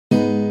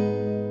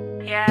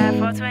Yeah,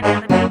 420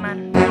 on the beat,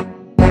 man.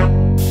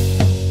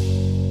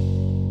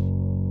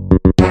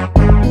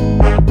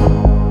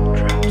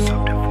 Drums of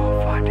the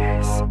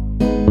forefathers.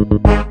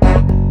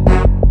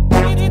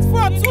 It's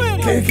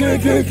 420.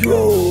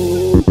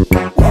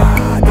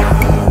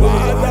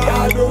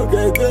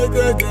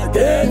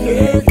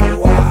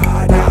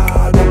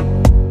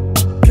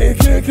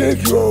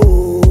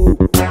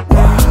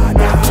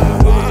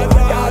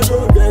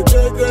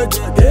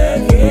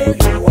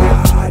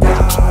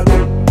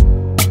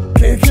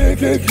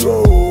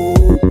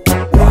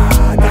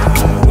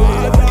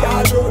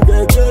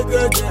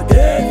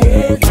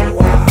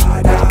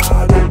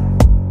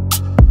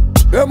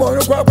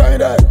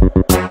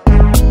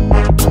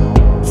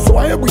 So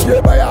I am with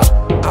you by a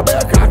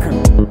bear cracker.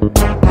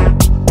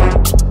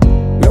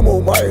 No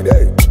more my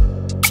day.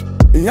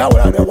 In our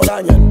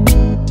onion.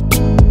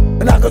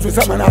 And I got to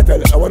summon I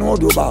tell I want to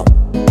do about.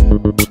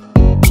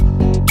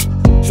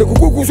 So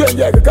Kuku said,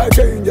 yeah, the guy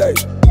came day.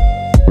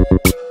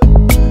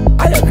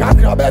 I am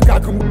cracking a bear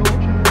cracker.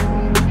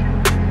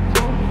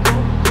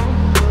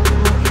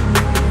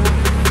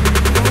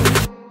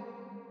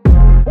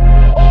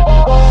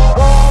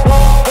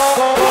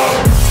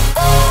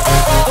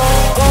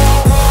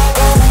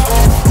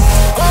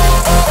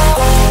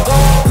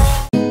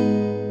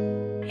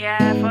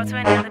 Yeah,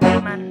 420 on the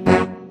beat, man.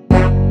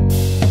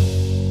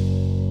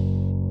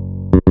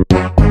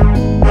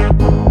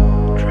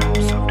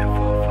 Drums of the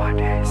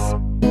forefathers.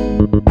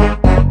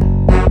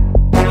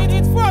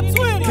 It's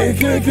 420.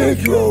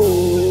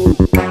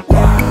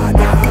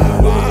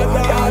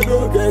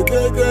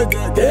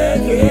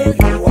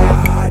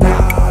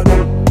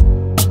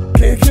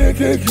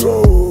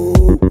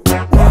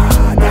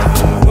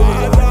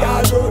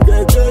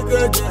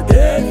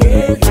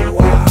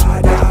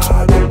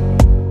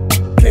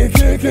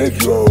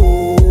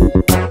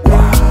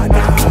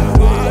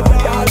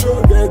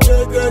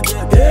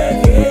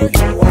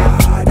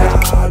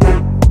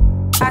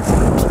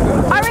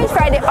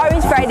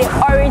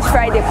 Orange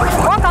Friday.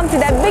 Welcome to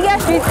the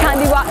biggest street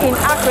carnival in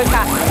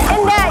Africa.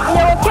 In there,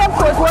 your Cape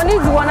Coast, one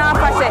is 1 hour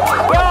percent.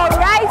 You're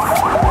right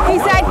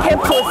inside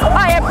Cape Coast.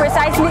 Oh, yeah,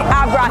 precisely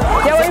Abra.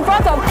 They were in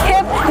front of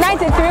Cape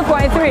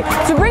 93.3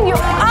 to bring you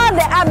all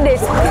the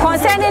updates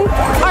concerning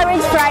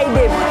Orange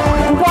Friday.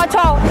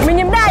 Portal,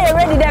 minimum die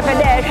already there for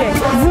there.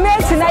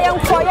 Zmate na young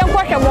for young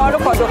quarter more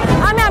kodo.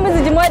 I'm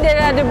the more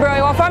the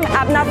bro from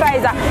Abna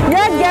Pfizer.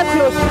 Let's get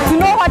close to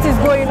know what is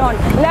going on.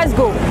 Let's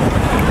go.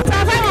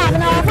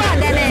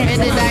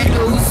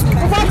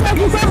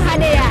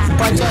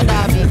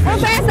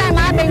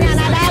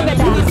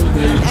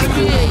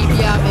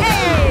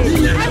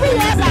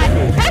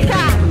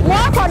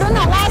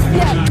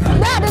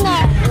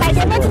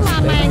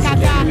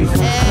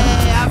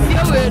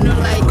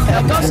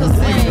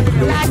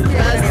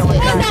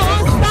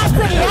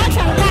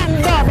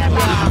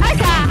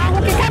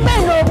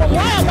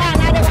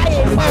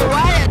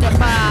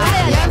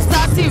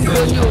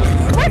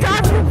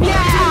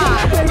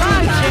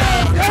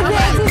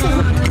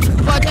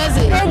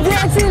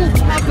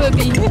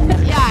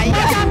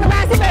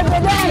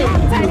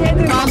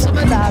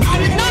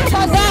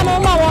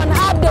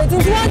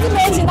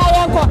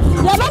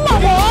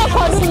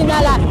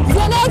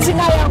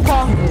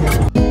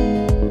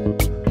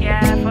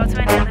 Yeah,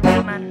 420 on the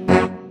beat, man.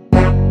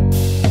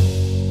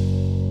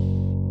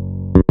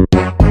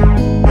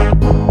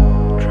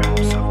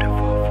 Drums of the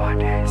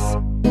forefathers.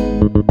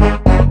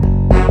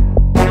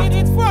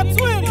 It's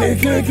 420.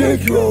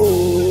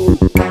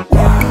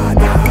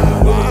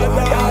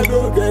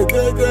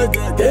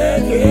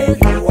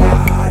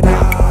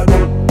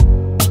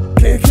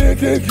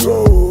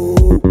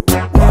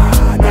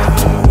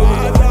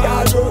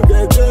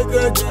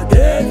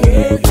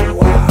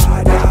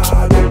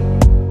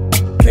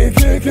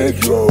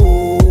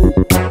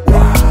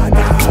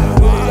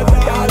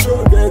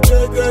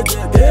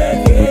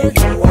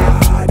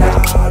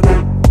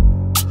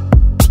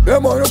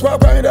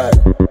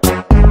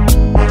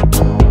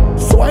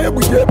 So I am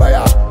with you by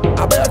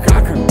a bear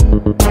cracker.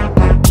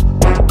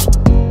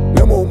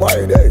 No more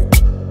my day.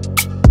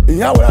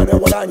 In our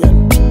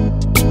onion.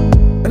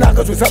 And I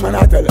got to summon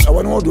I tell I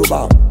want to do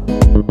about.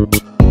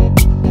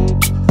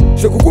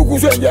 So Kuku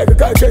said, yeah, the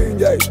guy came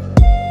day.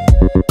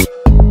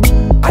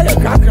 I am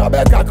cracking a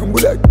bear cracker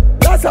bullet.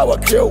 That's our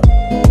kill.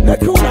 Now,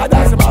 you know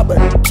that's my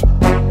bed.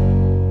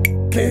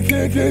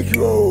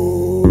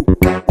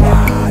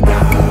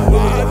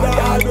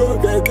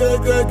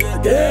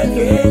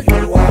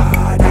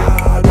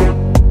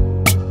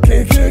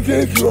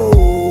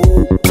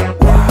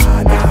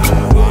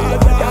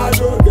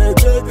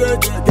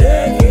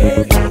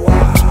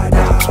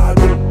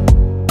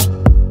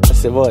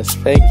 That's the boss.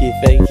 Thank you,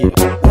 thank you.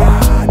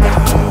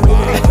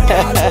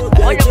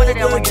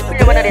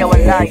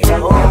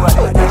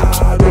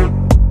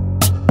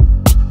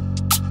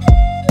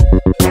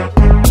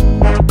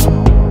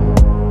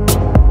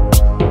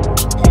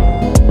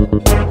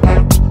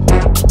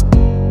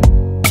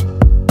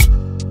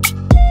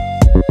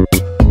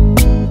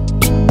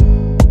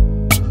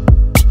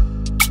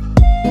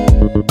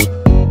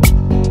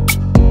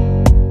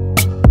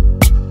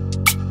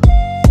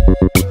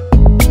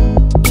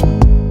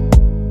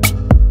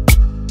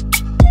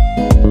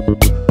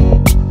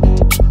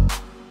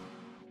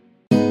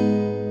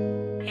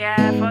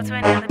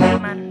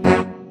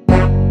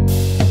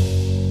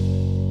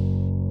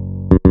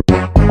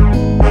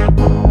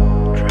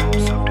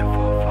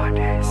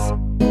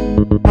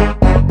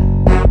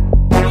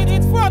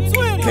 It's for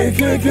twin. Kick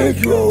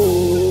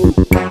yo.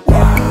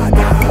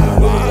 Wada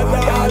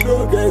do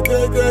kick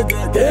wada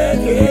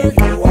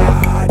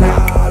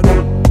do.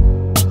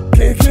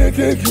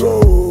 Kick yo.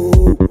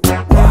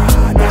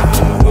 Wada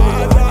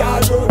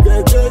do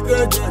kick wada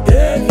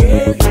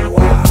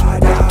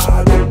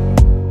do.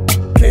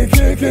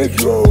 Kick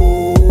yo.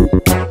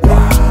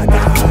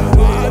 Wada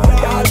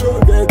do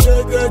kick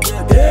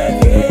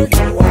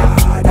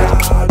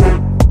wada do.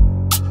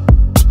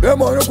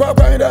 Them on the quack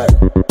behind that.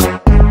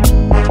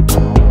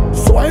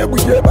 So I am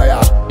with you by a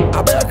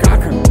bear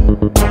crack.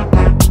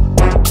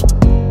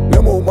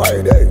 No more my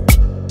day.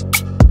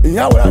 In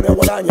your one and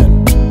one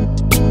onion.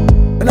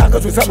 And I go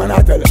to some and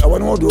I tell I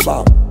want to do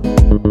about.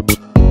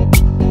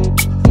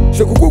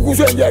 So Kuku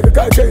said, yeah, you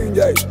can't change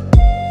it.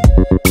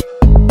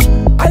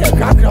 I am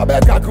cracking a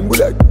bear cracking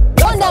bullet.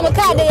 On the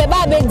car, they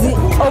are baby.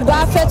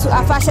 Oguaa Fetu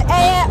Afehye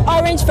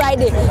Orange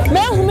Friday.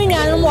 Men who mean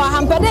no more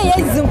hamper dey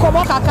yin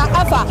komo kaka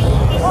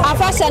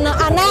Afehye no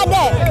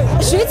another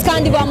street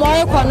Carnival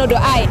more kono do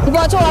ai.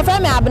 But our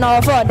friend me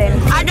abna for them.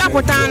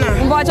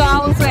 Adapotana. But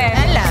our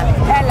friend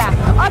Ella.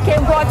 Okay,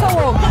 but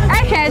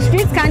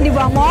street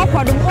Carnival more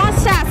kono one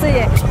shot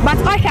say but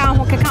I can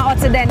ho kaka out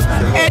then.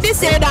 This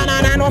say that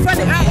no for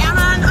the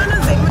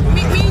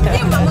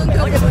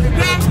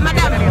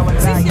madam.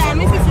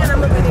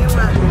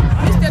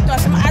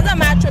 As a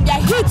matter of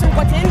heat,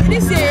 but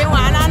this year, no,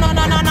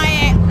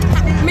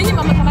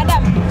 minimum,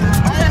 madam.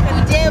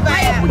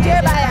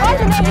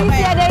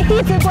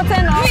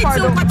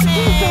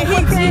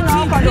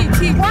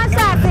 One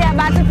shot here,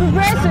 but the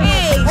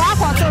preparation walk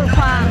or two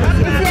farm.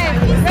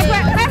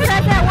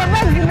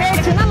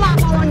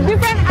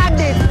 Different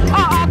updates.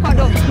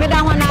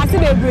 Madam, when I see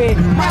the break, I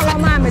want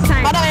my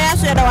time. But I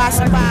asked you to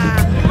ask.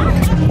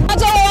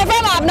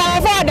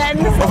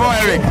 Before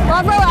Eric.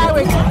 Mama,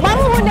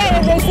 who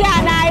knows this year?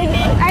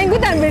 I'm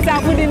good and better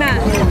for dinner.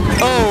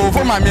 Oh,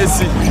 for my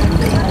Messi.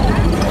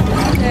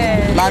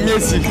 My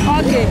Messi.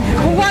 Okay.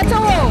 What's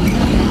wrong?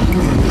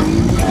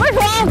 What's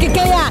wrong,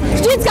 Kikaya?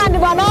 Street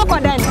Carnival, no,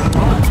 then.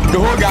 The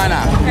whole Ghana.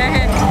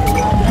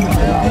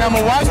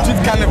 Number one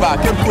street Carnival,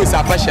 Cape Coast,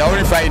 Afehye,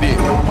 Orange Friday.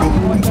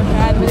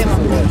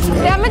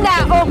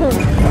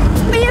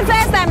 Be your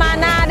first time,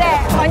 another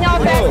on your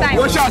first time.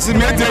 What shall I say?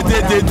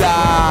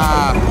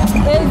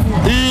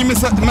 Me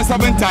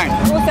 7 times.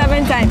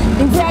 7 times.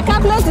 If you are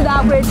calculated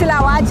that way, till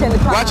I watch it.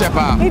 Watch it,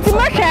 pa. It's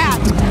much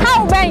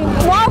how bang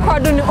walk or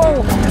do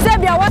oh.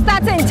 Sabia was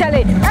starting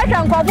Charlie. I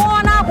can go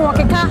on up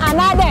walking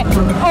another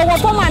or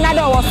from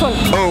another or son.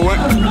 Oh,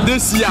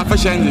 this year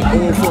Afehye.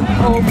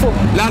 Oh,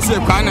 last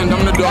year, Kwan and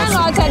Domino Doors.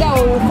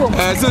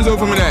 Since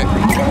over me there.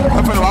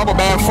 I'm from the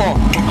Bear 4.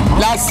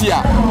 Last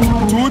year,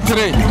 2,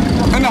 3.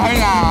 And I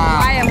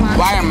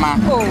am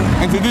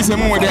and to this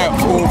one there.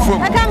 Oh,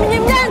 I can't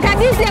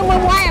this year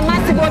why I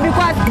must go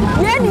because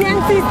when you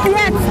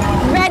 50th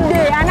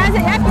birthday and I say,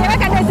 I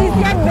can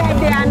 60th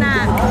birthday and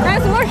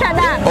that's what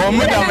that. Oh,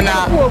 madam,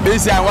 now,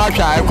 this year, watch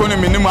our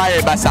economy, no my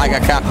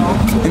Basagaka.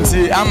 And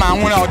see,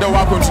 I'm one of the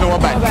walk on snow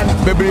by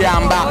Baby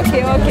Amba.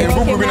 Okay, and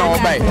who will know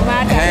by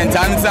and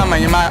Tanzam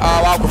and you might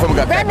walk from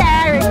Gaka.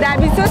 That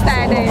be so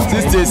tired.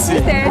 Sister,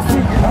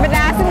 but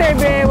that's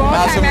baby.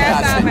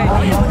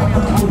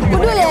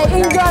 Could you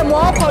enjoy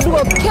more for do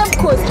Cape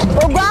Coast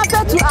Oguaa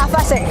Fetu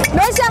Afehye?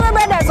 No shame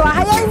brothers or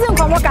higher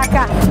from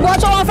Okaka.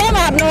 But our family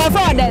have no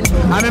for them.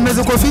 I'm a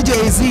Mr. Kofy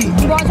Jesse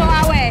TV. But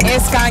our way.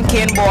 It's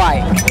skanking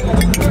boy.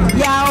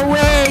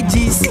 Yahweh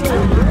Jesus.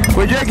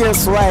 We just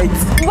get right.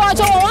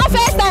 But our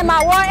first time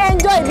I want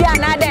enjoy be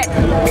another.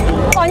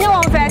 On your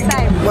own first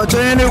time. But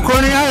you know,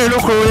 I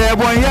look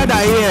over here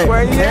that year.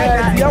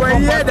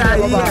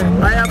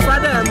 I am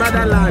father and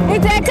motherland.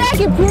 It's a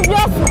take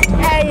previous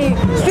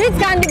street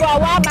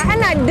Carnival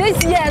and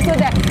this year so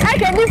that I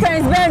can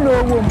difference very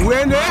no.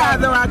 When they are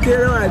the one,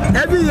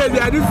 every year they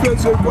are different.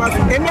 So,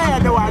 and I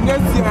had the one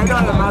next year. I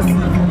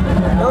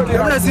don't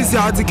know. This is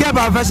how to keep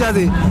our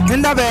fashion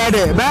in the bed,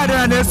 better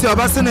than this, your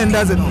person and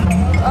doesn't.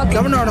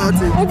 Come on,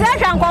 it's a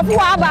coffee,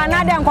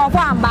 another coffee.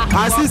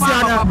 I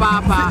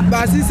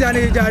see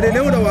they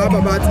know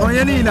about on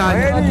any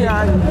night.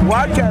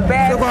 What can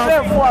bear 3 4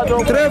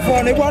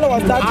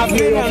 was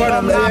starting.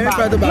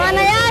 Man,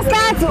 I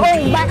start to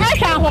own, but I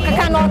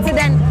cannot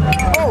then.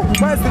 Oh,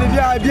 first,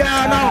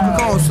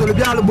 now, so the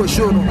Bible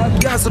show.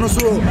 Yes, no,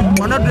 so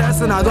one of the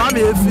lesson I don't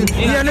have.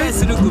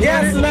 Yes, I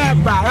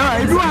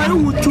do. I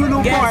would to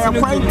look for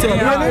acquainted.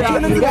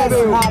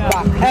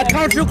 A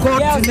country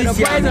court in the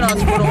president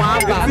for a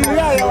while. Okay,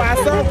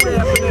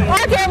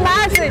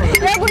 Marcy,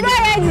 you could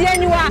not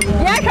genuine.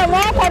 You can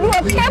walk or do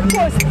a Cape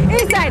Coast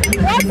inside.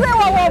 What's the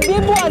one be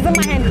was a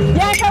man?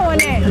 You can one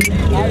it.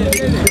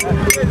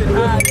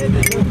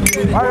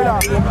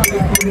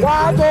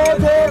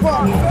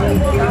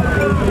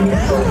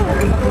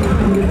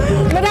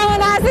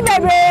 Madam, I see,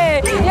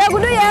 baby. You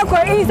could do your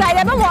inside.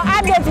 I don't want to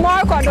update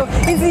more condo.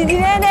 It's in the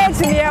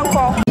next year.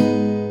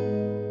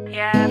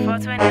 Yeah,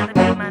 420 on the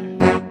big man.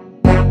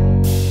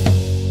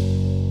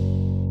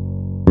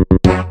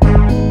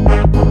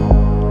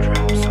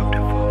 Drums of the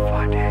 4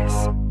 fathers.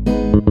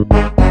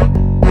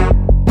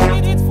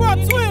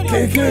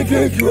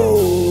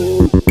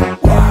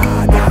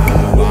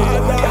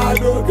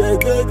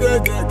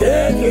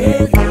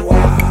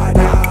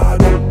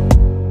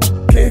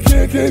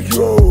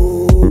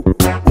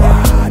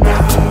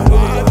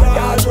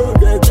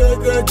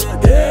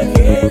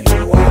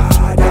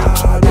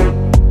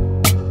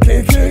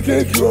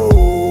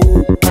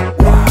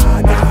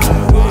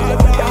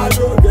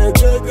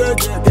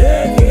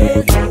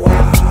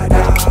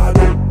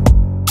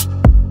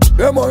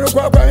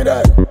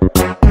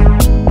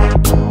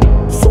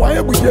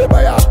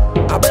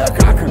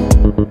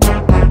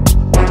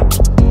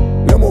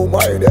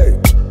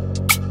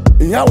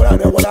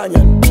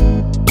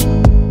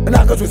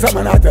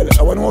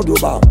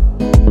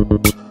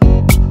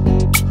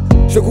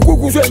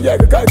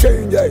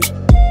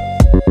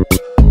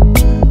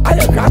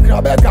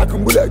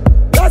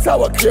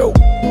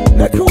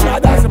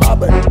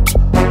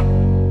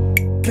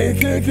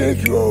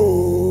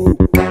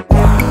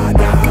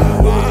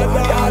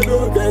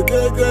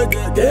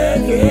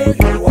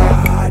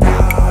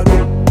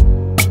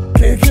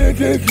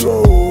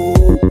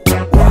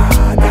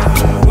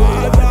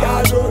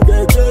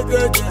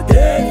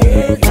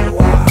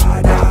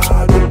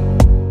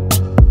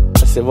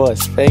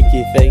 Boss, thank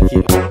you, thank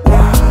you.